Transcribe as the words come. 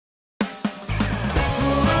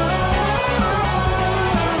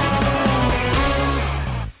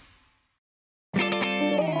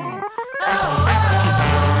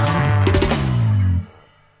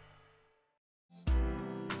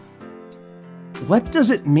what does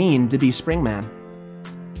it mean to be Springman?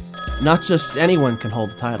 Not just anyone can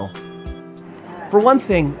hold the title. For one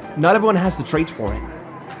thing, not everyone has the traits for it.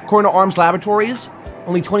 According to ARMS laboratories,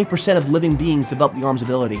 only 20% of living beings develop the ARMS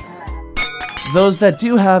ability. Those that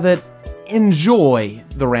do have it enjoy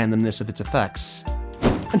the randomness of its effects.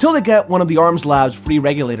 Until they get one of the ARMS Lab's free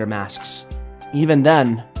regulator masks. Even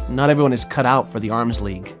then, not everyone is cut out for the ARMS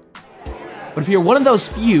League. But if you're one of those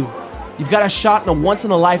few, you've got a shot in a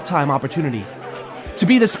once-in-a-lifetime opportunity to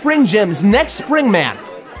be the Spring Gym's next Springman.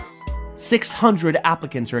 600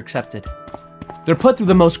 applicants are accepted. They're put through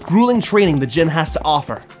the most grueling training the gym has to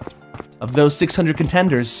offer. Of those 600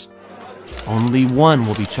 contenders, only one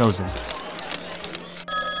will be chosen.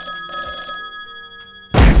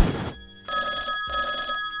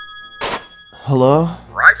 Hello?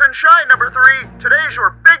 Rise and shine, number 3! Today's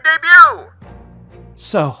your big debut!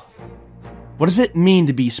 So, what does it mean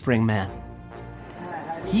to be Springman?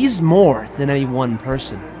 He's more than any one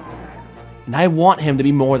person. And I want him to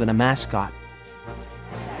be more than a mascot.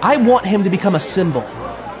 I want him to become a symbol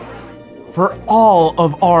for all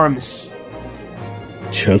of ARMS.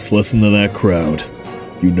 Just listen to that crowd.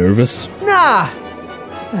 You nervous? Nah!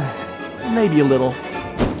 Maybe a little.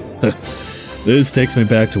 This takes me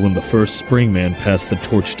back to when the first Springman passed the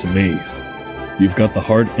torch to me. You've got the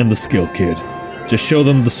heart and the skill, kid. Just show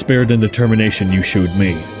them the spirit and determination you showed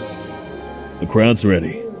me. The crowd's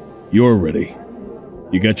ready. You're ready.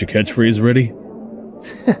 You got your catchphrase ready?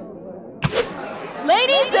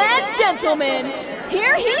 Ladies and gentlemen,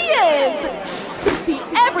 here he is! The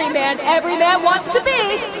everyman wants to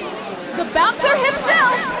be! The bouncer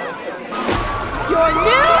himself! Your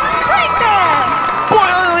new Springman!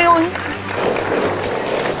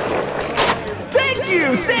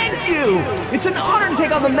 Thank you! It's an honor to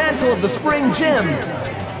take on the mantle of the Spring Gym.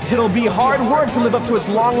 It'll be hard work to live up to its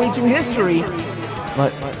long-reaching history.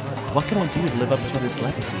 But what can I do to live up to this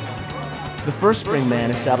legacy? The first Springman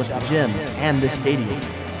established the gym and this stadium.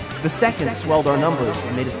 The second swelled our numbers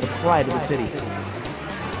and made us the pride of the city.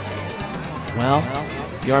 Well,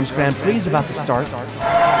 the ARMS Grand Prix is about to start.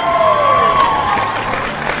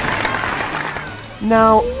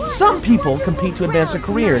 Now, some people compete to advance their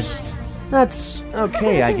careers. That's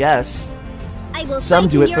okay, I guess. Some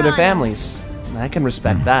do it for their families. I can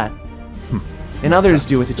respect that. And others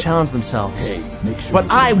do it to challenge themselves. But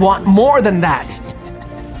I want more than that!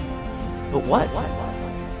 But what?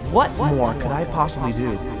 What more could I possibly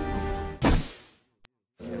do?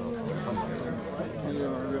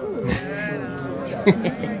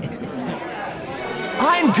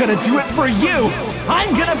 I'm gonna do it for you!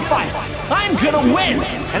 I'm gonna fight! I'm gonna win!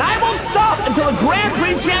 And I won't stop until the Grand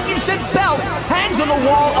Prix Championship belt hangs on the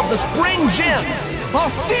wall of the Spring Gym! I'll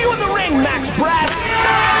see you in the ring, Max Brass!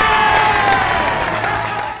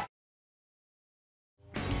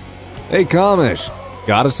 Hey, Comish,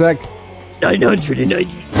 got a sec?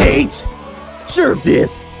 998? Sure,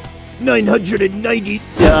 Biff.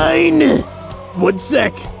 999? 1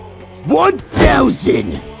 sec.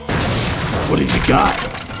 1,000! What have you got?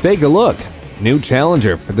 Take a look. New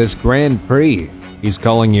challenger for this Grand Prix. He's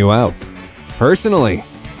calling you out. Personally.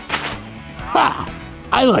 Ha!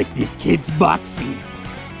 I like this kid's boxing.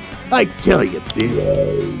 I tell you,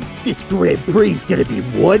 Biff, this Grand Prix's gonna be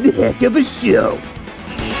one heck of a show.